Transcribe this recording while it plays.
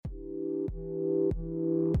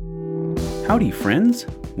Howdy, friends.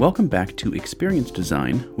 Welcome back to Experience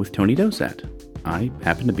Design with Tony Dosat. I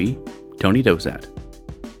happen to be Tony Dosat.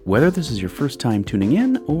 Whether this is your first time tuning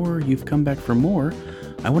in or you've come back for more,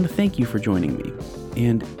 I want to thank you for joining me.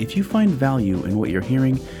 And if you find value in what you're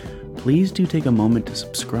hearing, please do take a moment to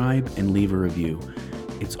subscribe and leave a review.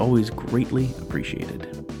 It's always greatly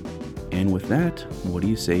appreciated. And with that, what do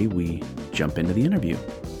you say we jump into the interview?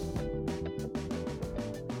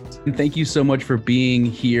 And thank you so much for being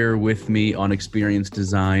here with me on Experience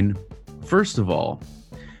Design. First of all,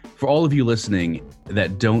 for all of you listening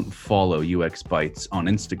that don't follow UX Bytes on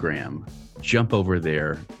Instagram, jump over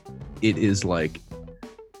there. It is like,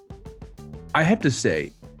 I have to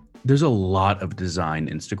say, there's a lot of design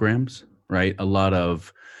Instagrams, right? A lot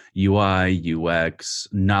of UI, UX,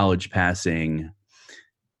 knowledge passing.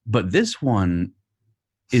 But this one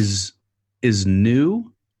is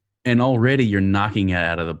new, and already you're knocking it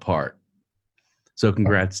out of the park. So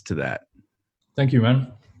congrats to that. Thank you,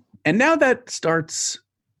 man. And now that starts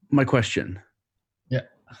my question. Yeah.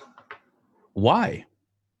 Why?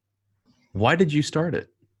 Why did you start it?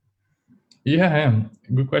 Yeah,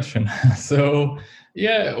 good question. So,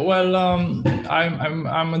 yeah, well,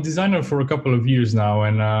 I'm a designer for a couple of years now,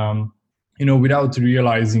 and without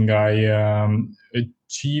realizing,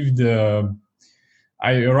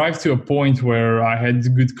 I arrived to a point where I had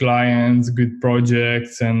good clients, good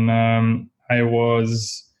projects, and I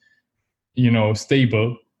was,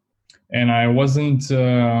 stable. And I wasn't.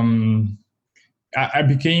 I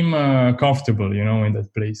became comfortable, in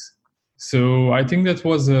that place. So I think that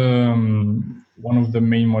was one of the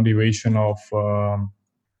main motivation of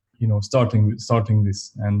starting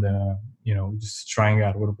this, and just trying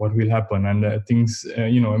out what will happen, and things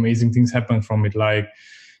amazing things happen from it. Like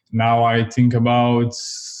now I think about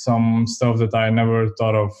some stuff that I never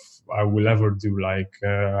thought of I will ever do. Like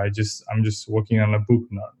I'm just working on a book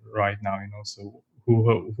right now, So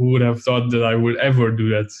who would have thought that I would ever do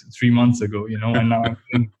that 3 months ago, And now I'm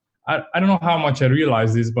thinking, I don't know how much I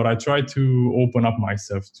realize this, but I try to open up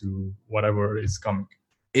myself to whatever is coming.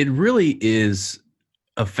 It really is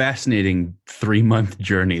a fascinating 3-month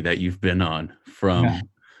journey that you've been on, from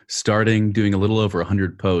starting doing a little over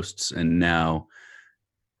 100 posts, and now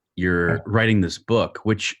you're writing this book,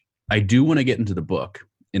 which I do want to get into the book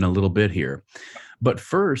in a little bit here. But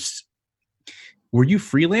first, were you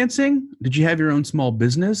freelancing? Did you have your own small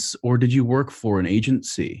business, or did you work for an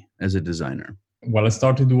agency as a designer? Well, I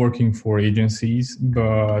started working for agencies,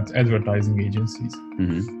 but advertising agencies.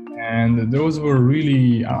 Mm-hmm. And those were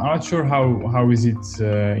really, I'm not sure how is it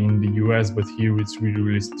in the US, but here it's really,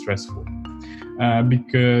 really stressful.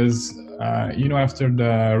 Because, after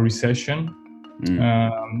the recession,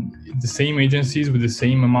 the same agencies with the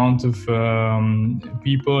same amount of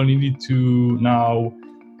people needed to now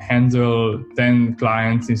handle 10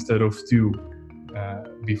 clients instead of 2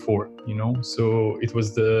 before, So it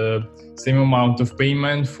was the same amount of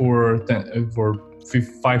payment for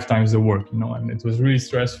 5 times the work, and it was really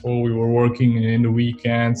stressful. We were working in the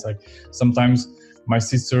weekends. Like sometimes my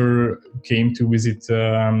sister came to visit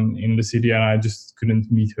in the city, and I just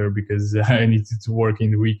couldn't meet her because I needed to work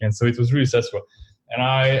in the weekend. So it was really stressful, and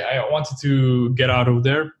I wanted to get out of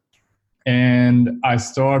there. And I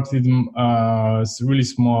started a really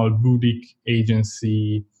small boutique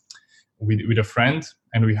agency with a friend,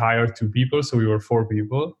 and we hired 2 people, so we were 4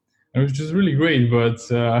 people, and which was really great. But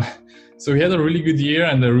so we had a really good year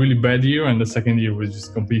and a really bad year, and the second year was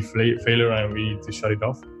just complete failure, and we need to shut it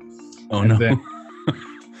off. Oh, no. Then,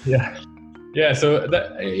 yeah. So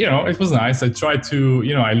that, it was nice. I tried to,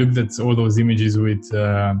 I looked at all those images with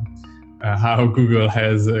how Google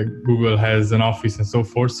has an office and so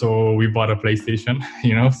forth. So we bought a PlayStation,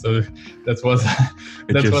 So that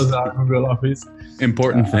was our Google office.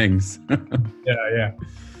 Important things.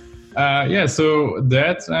 Yeah. So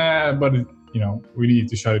that, but we needed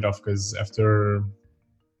to shut it off because after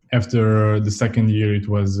the second year, it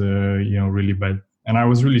was really bad, and I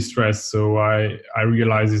was really stressed. So I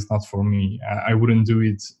realized it's not for me. I wouldn't do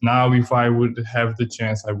it now. If I would have the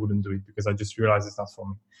chance, I wouldn't do it because I just realized it's not for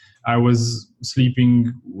me. I was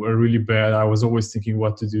sleeping really bad. I was always thinking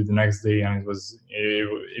what to do the next day, and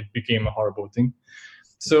it became a horrible thing.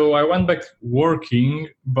 So I went back working,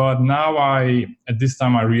 but now at this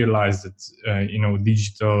time I realized that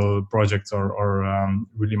digital projects are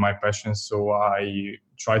really my passion. So I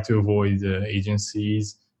try to avoid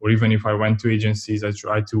agencies, or even if I went to agencies, I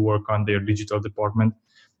try to work on their digital department,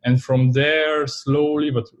 and from there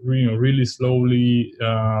slowly, but really slowly,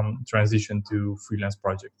 transition to freelance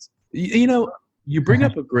projects. You bring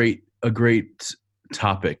up a great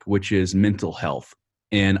topic, which is mental health,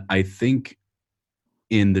 and I think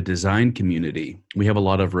in the design community, we have a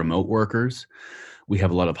lot of remote workers. We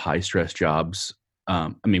have a lot of high stress jobs.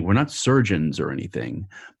 We're not surgeons or anything,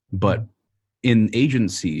 but in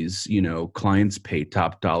agencies, clients pay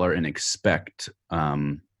top dollar and expect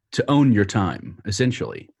to own your time,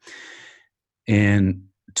 essentially. And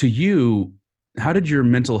to you, how did your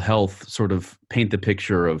mental health sort of paint the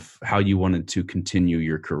picture of how you wanted to continue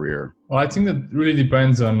your career? Well, I think that really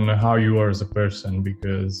depends on how you are as a person,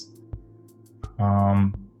 because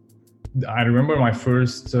I remember my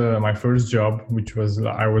first job, which was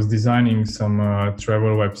I was designing some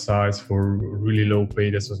travel websites for really low pay.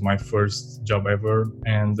 This was my first job ever,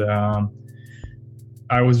 and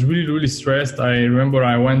I was really, really stressed. I remember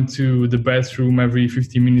I went to the bathroom every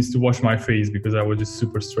 15 minutes to wash my face because I was just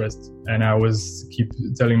super stressed. And I was keep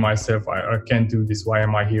telling myself, I can't do this. Why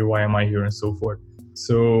am I here? Why am I here? And so forth.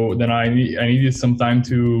 So then I needed some time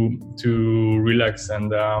to relax.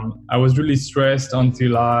 And I was really stressed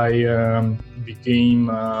until I became,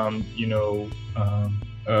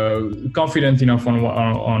 confident enough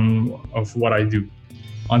of what I do.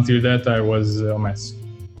 Until that, I was a mess.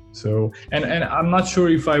 So, and I'm not sure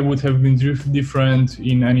if I would have been different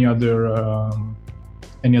in any other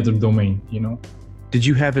domain, Did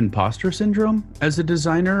you have imposter syndrome as a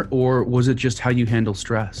designer, or was it just how you handle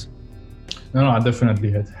stress? No, I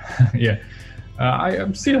definitely had. Yeah,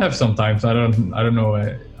 I still have sometimes. I don't know.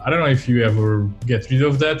 I don't know if you ever get rid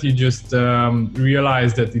of that. You just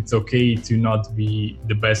realize that it's okay to not be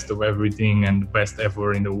the best of everything and the best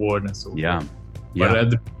ever in the world and so forth. Yeah. But at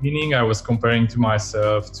the beginning, I was comparing to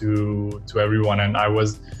myself to everyone, and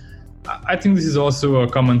I think this is also a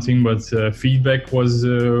common thing. But feedback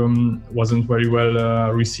wasn't very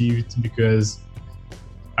well received because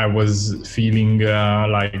I was feeling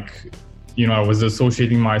I was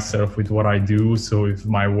associating myself with what I do. So if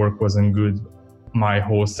my work wasn't good, my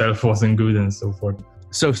whole self wasn't good, and so forth.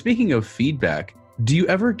 So speaking of feedback, do you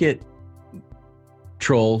ever get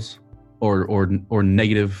trolls or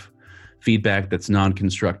negative feedback that's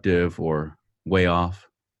non-constructive or way off?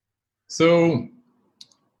 So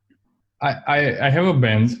I have a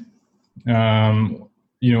band,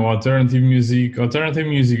 alternative music. Alternative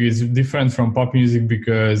music is different from pop music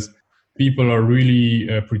because people are really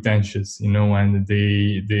pretentious, and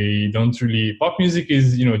they don't really, pop music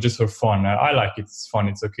is, just for fun. I like it. It's fun.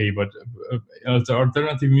 It's okay. But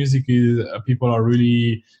alternative music is, people are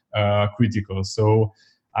really critical. So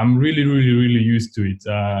I'm really, really, really used to it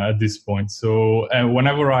at this point. So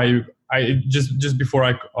whenever I just before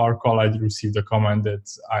our call, I received a comment that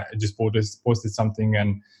I just posted something,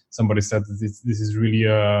 and somebody said that this is really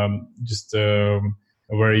just a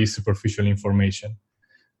very superficial information.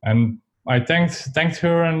 And I thanked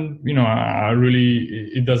her, and I really,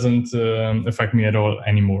 it doesn't affect me at all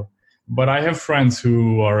anymore. But I have friends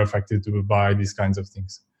who are affected by these kinds of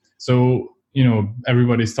things. So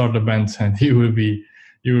everybody start a band, and you will be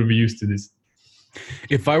used to this.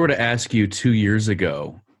 If I were to ask you 2 years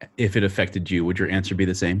ago if it affected you, would your answer be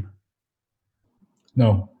the same?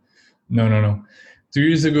 No. 2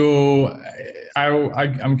 years ago,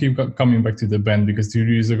 I'm keep coming back to the band because 2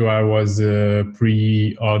 years ago I was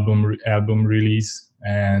pre-album release,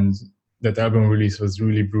 and that album release was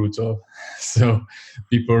really brutal. So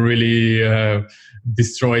people really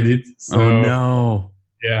destroyed it. So, oh no!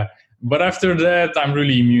 Yeah, but after that, I'm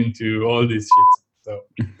really immune to all this shit. So,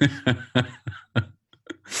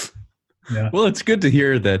 yeah. Well, it's good to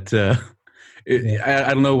hear that.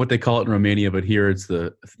 I don't know what they call it in Romania, but here it's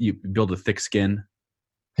you build a thick skin.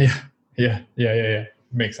 Yeah.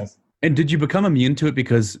 Makes sense. And did you become immune to it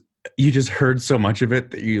because you just heard so much of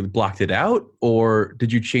it that you blocked it out, or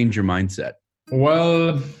did you change your mindset?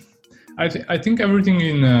 Well, I think everything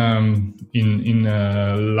in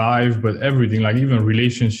life, but everything, like even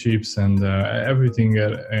relationships and everything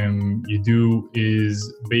you do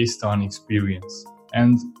is based on experience.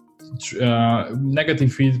 And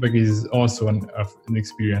negative feedback is also an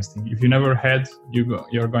experience thing. If you never had,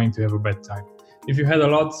 you're going to have a bad time. If you had a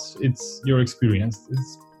lot, it's your experience.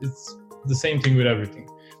 It's the same thing with everything.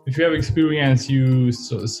 If you have experience, you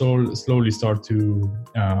slowly start to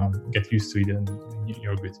get used to it, and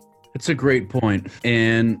you're good. That's a great point.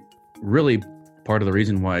 And really, part of the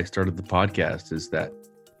reason why I started the podcast is that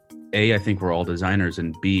A, I think we're all designers,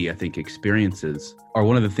 and B, I think experiences are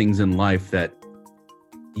one of the things in life that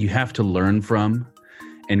you have to learn from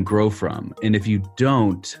and grow from. And if you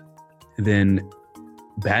don't, then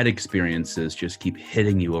bad experiences just keep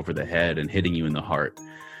hitting you over the head and hitting you in the heart.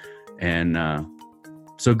 And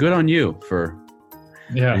so good on you for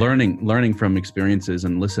learning from experiences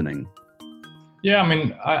and listening. Yeah, I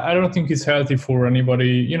mean, I don't think it's healthy for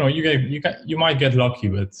anybody. You might get lucky,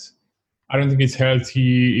 but I don't think it's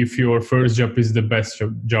healthy if your first job is the best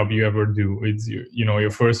job you ever do. It's, you know, your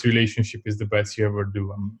first relationship is the best you ever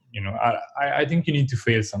do. You know, I think you need to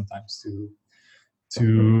fail sometimes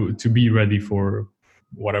to be ready for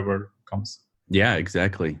whatever comes. Yeah,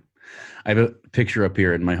 exactly. I have a picture up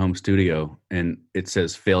here in my home studio, and it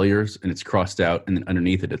says failures, and it's crossed out, and then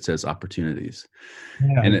underneath it says opportunities.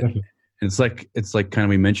 Yeah, and exactly. it's like kind of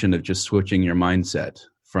we mentioned of just switching your mindset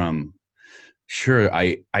from, sure,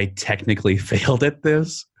 I technically failed at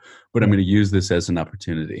this, but I'm going to use this as an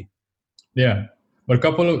opportunity. Yeah, but a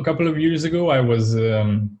couple of years ago, I was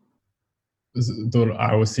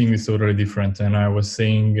seeing this totally different, and I was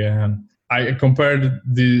saying I compared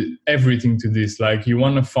everything to this. Like, you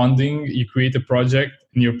want a funding, you create a project,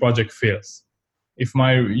 and your project fails. If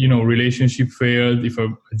my relationship failed, if a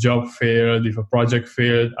job failed, if a project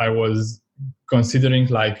failed, I was considering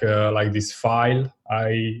like this file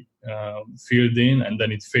I filled in, and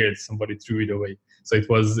then it failed. Somebody threw it away. So it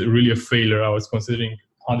was really a failure. I was considering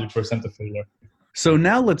 100% a failure. So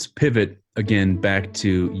now let's pivot again back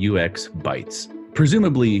to UX Bytes.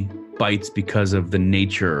 Presumably Bytes because of the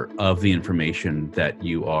nature of the information that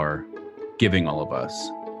you are giving all of us.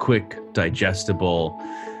 Quick, digestible,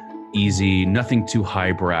 easy, nothing too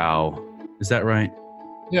highbrow. Is that right?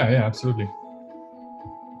 Yeah, absolutely.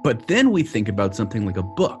 But then we think about something like a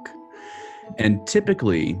book. And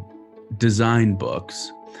typically, design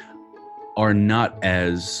books are not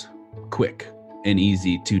as quick and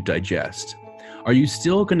easy to digest. Are you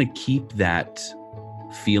still going to keep that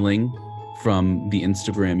feeling from the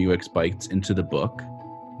Instagram UX Bytes into the book?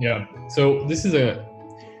 Yeah. So I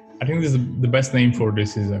think the best name for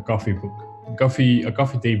this is a coffee book, a coffee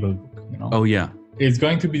table book. You know? Oh yeah. It's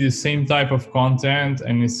going to be the same type of content,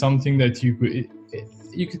 and it's something that you could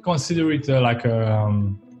consider it like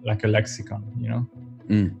a lexicon. You know.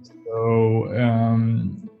 Mm. So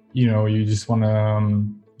you just want to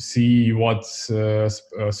see what a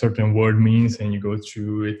certain word means, and you go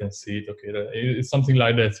through it and see it. Okay, it's something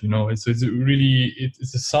like that, you know. It's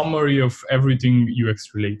a summary of everything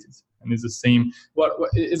UX related, and it's the same. What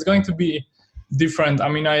it's going to be different. I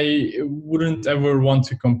mean, I wouldn't ever want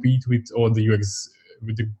to compete with all the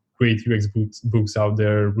great UX books out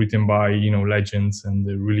there written by legends, and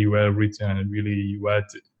they're really well written and really well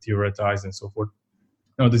theoretized and so forth.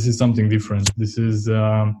 No, this is something different. This is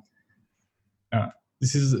a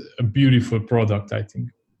beautiful product, I think,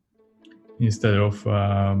 instead of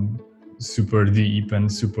super deep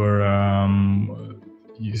and super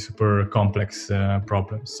complex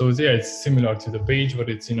problems. So yeah, it's similar to the page, but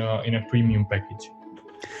it's in a premium package.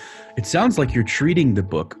 It sounds like you're treating the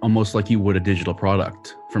book almost like you would a digital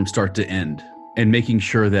product from start to end, and making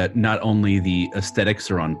sure that not only the aesthetics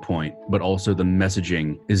are on point, but also the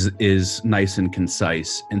messaging is nice and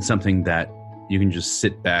concise, and something that you can just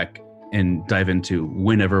sit back and dive into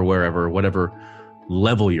whenever, wherever, whatever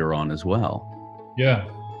level you're on as well. Yeah,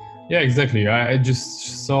 exactly. I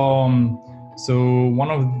just saw so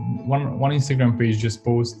one Instagram page just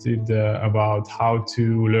posted about how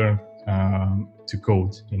to learn to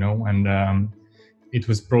code, and it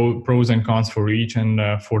was pros and cons for each. And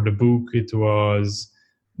for the book,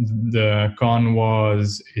 the con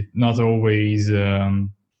was it not always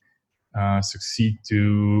succeed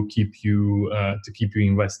to keep you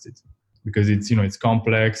invested, because it's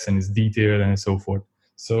complex and it's detailed and so forth.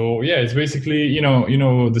 So yeah, it's basically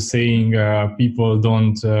the saying, people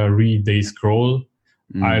don't read, they scroll.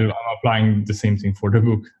 I'm applying the same thing for the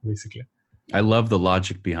book, basically. I love the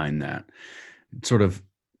logic behind that, sort of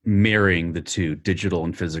marrying the two, digital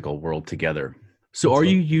and physical world together. So are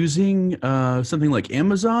you using something like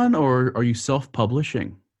Amazon, or are you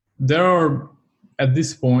self-publishing? There are, at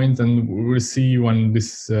this point, and we'll see when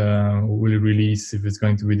this will release, if it's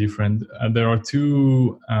going to be different. There are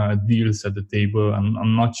two deals at the table, and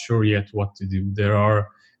I'm not sure yet what to do.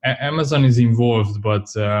 Amazon is involved,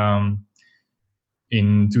 but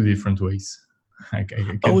in two different ways.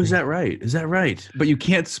 Is that right? But you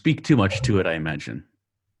can't speak too much to it, I imagine.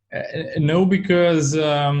 No, because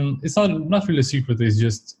it's not really a secret. It's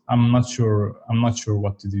just I'm not sure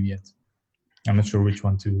what to do yet. I'm not sure which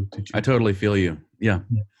one to choose. I totally feel you. Yeah.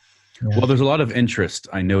 Well, there's a lot of interest.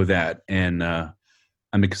 I know that. And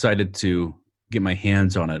I'm excited to get my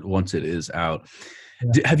hands on it once it is out.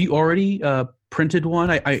 Yeah. Have you already printed one?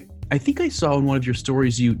 I think I saw in one of your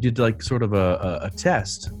stories you did like sort of a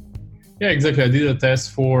test. Yeah, exactly. I did a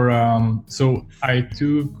test for, so I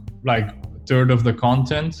took like a third of the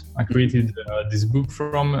content. I created this book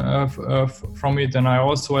from it. And I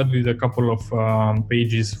also added a couple of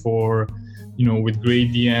pages for, with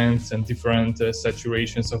gradients and different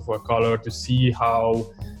saturations of a color to see how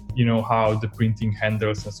how the printing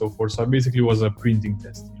handles and so forth. So I basically was a printing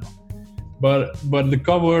test, But the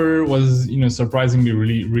cover was, surprisingly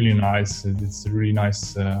really, really nice. It's a really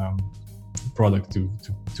nice product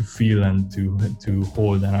to feel and to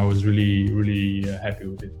hold, and I was really, really happy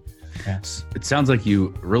with it. Yeah. It sounds like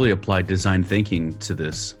you really applied design thinking to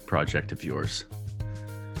this project of yours.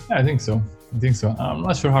 Yeah, I think so. I'm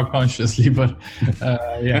not sure how consciously, but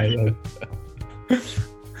yeah.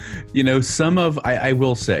 I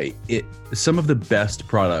will say some of the best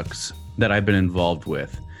products that I've been involved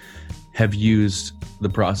with have used the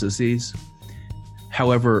processes.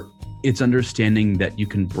 However, it's understanding that you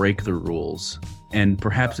can break the rules, and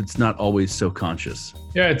perhaps it's not always so conscious.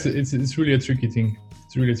 Yeah, it's really a tricky thing.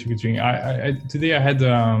 I today I had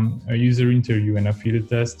a user interview and a field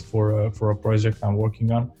test for a project I'm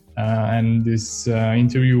working on, and this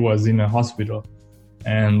interview was in a hospital,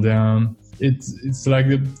 and it's like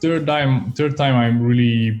the third time I'm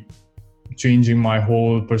really changing my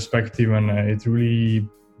whole perspective, and it really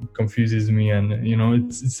confuses me, and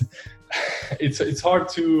it's hard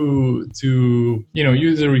to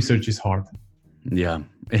user research is hard. Yeah,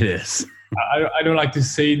 it is. I don't like to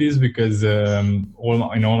say this because in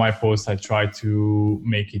all my posts I try to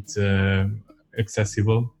make it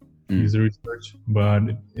accessible, user research, but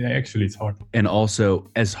actually it's hard. And also,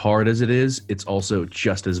 as hard as it is, it's also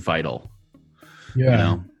just as vital.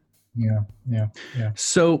 Yeah.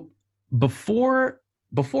 So before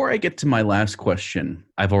I get to my last question,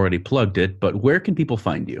 I've already plugged it, but where can people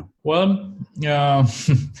find you? Well,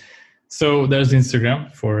 so there's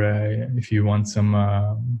Instagram for if you want some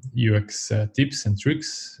UX tips and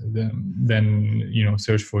tricks, then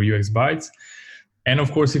search for UX Bytes. And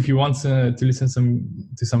of course, if you want to listen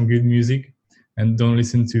to some good music and don't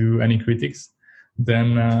listen to any critics,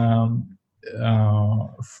 then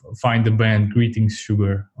find the band Greetings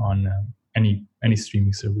Sugar on any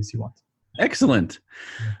streaming service you want. Excellent.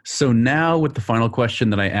 So now with the final question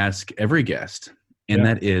that I ask every guest, and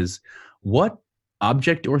that is, what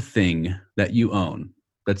object or thing that you own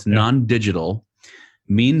that's non-digital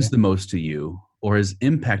means the most to you or has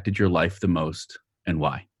impacted your life the most, and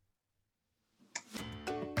why?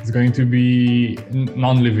 It's going to be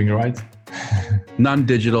non-living, right?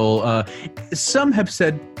 Non-digital. Some have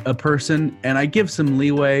said a person, and I give some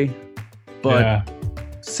leeway, but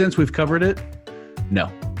since we've covered it,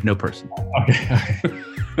 no person. Okay.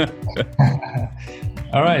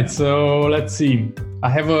 All right, so let's see. I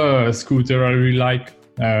have a scooter I really like.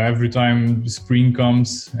 Every time spring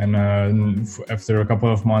comes and after a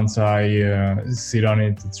couple of months I sit on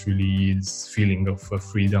it, it's really this feeling of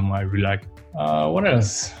freedom I really like. What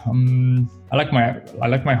else? I like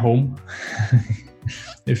my home.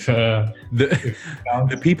 if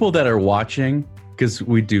the people that are watching, because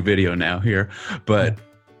we do video now here, but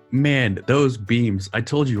man, those beams, I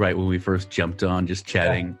told you right when we first jumped on just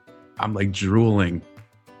chatting, I'm like drooling.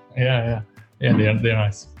 Yeah, they're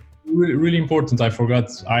nice. Really, really important. I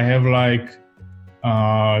forgot. I have like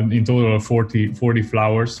in total 40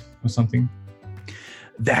 flowers or something.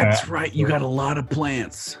 That's right. You got a lot of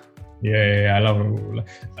plants. Yeah. I love it.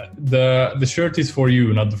 The shirt is for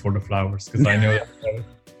you, not for the flowers, because I know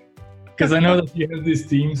that you have this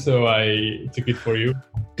theme, so I took it for you.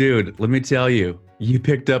 Dude, let me tell you, you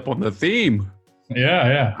picked up on the theme.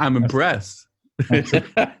 Yeah. I'm impressed.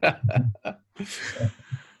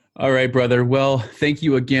 All right, brother. Well, thank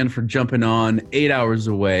you again for jumping on 8 hours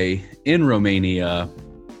away in Romania.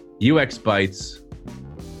 UX Bytes,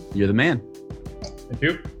 you're the man. Thank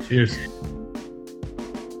you. Cheers.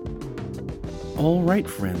 All right,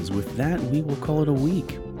 friends. With that, we will call it a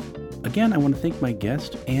week. Again, I want to thank my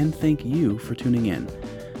guest and thank you for tuning in.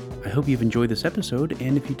 I hope you've enjoyed this episode,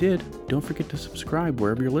 and if you did, don't forget to subscribe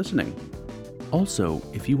wherever you're listening. Also,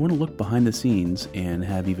 if you want to look behind the scenes and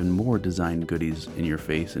have even more design goodies in your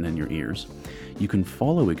face and in your ears, you can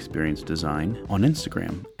follow Experience Design on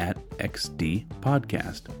Instagram at XD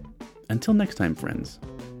Podcast. Until next time, friends,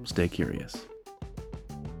 stay curious.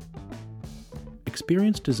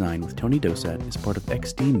 Experience Design with Tony Dosat is part of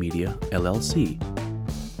XD Media, LLC.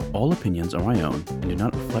 All opinions are my own and do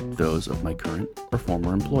not reflect those of my current or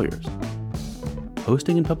former employers.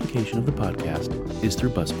 Hosting and publication of the podcast is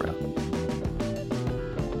through Buzzsprout.